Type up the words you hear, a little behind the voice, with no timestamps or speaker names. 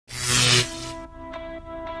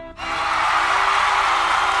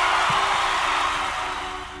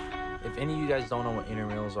guys don't know what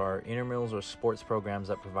intramurals are sports programs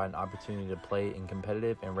that provide an opportunity to play in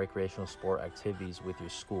competitive and recreational sport activities with your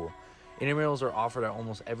school. Intramurals are offered at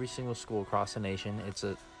almost every single school across the nation.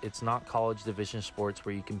 It's not college division sports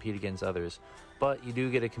where you compete against others, but you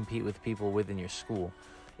do get to compete with people within your school.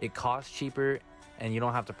 It costs cheaper and you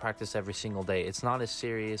don't have to practice every single day. It's not as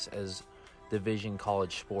serious as division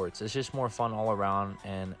college sports. It's just more fun all around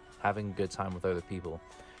and having a good time with other people.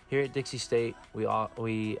 Here at Dixie State, we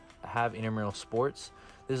have intramural sports.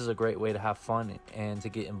 This is a great way to have fun and to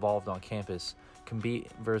get involved on campus,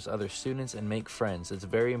 compete versus other students, and make friends. It's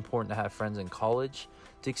very important to have friends in college.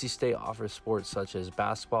 Dixie State offers sports such as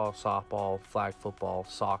basketball, softball, flag football,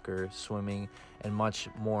 soccer, swimming, and much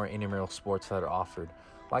more intramural sports that are offered.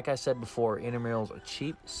 Like I said before, intramurals are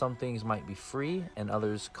cheap. Some things might be free and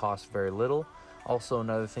others cost very little. Also,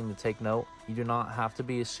 another thing to take note, you do not have to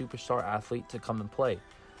be a superstar athlete to come and play.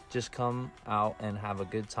 Just come out and have a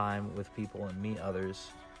good time with people and meet others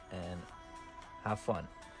and have fun.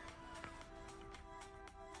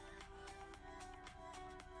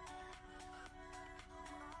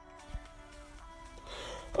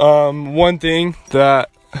 One thing that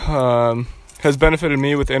has benefited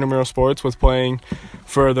me with intramural sports was playing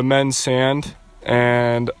for the men's sand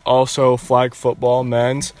and also flag football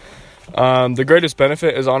men's. The greatest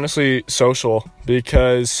benefit is honestly social,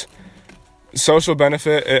 because social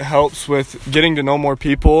benefit, it helps with getting to know more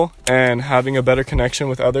people and having a better connection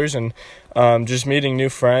with others, and just meeting new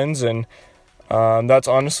friends, and that's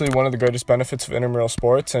honestly one of the greatest benefits of intramural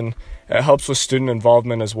sports, and it helps with student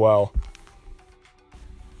involvement as well.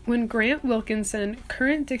 When Grant Wilkinson,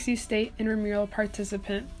 current Dixie State intramural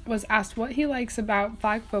participant, was asked what he likes about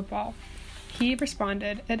flag football, he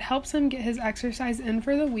responded, "It helps him get his exercise in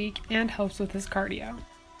for the week and helps with his cardio."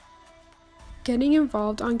 Getting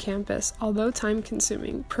involved on campus, although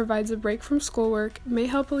time-consuming, provides a break from schoolwork, may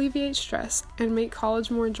help alleviate stress, and make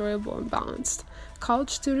college more enjoyable and balanced.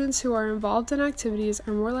 College students who are involved in activities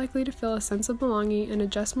are more likely to feel a sense of belonging and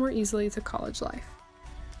adjust more easily to college life.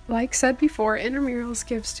 Like said before, intramurals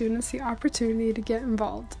give students the opportunity to get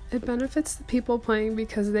involved. It benefits the people playing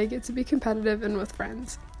because they get to be competitive and with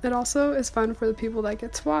friends. It also is fun for the people that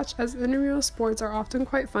get to watch, as intramural sports are often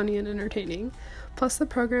quite funny and entertaining. Plus, the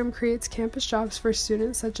program creates campus jobs for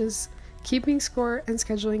students such as keeping score and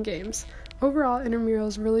scheduling games. Overall,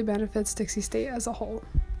 intramurals really benefits Dixie State as a whole.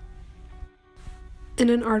 In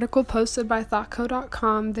an article posted by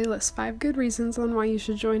thoughtco.com, they list 5 good reasons on why you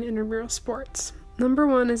should join intramural sports. Number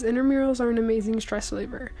 1 is intramurals are an amazing stress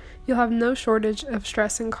reliever. You'll have no shortage of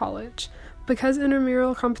stress in college. Because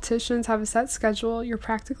intramural competitions have a set schedule, you're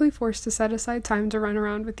practically forced to set aside time to run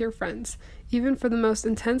around with your friends. Even for the most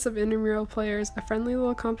intense of intramural players, a friendly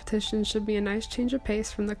little competition should be a nice change of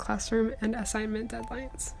pace from the classroom and assignment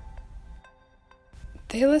deadlines.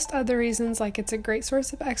 They list other reasons, like it's a great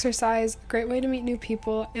source of exercise, a great way to meet new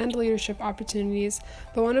people, and leadership opportunities,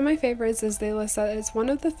 but one of my favorites is they list that it's one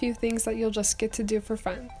of the few things that you'll just get to do for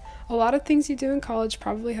fun. A lot of things you do in college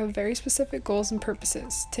probably have very specific goals and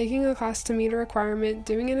purposes. Taking a class to meet a requirement,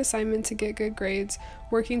 doing an assignment to get good grades,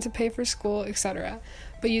 working to pay for school, etc.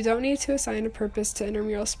 But you don't need to assign a purpose to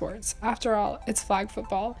intramural sports. After all, it's flag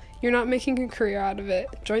football. You're not making a career out of it.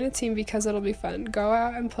 Join a team because it'll be fun. Go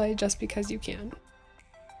out and play just because you can.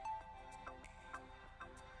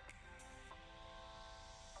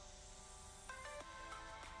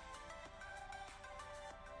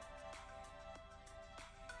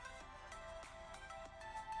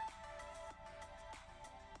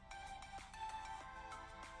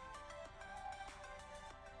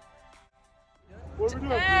 What are we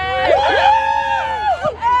doing?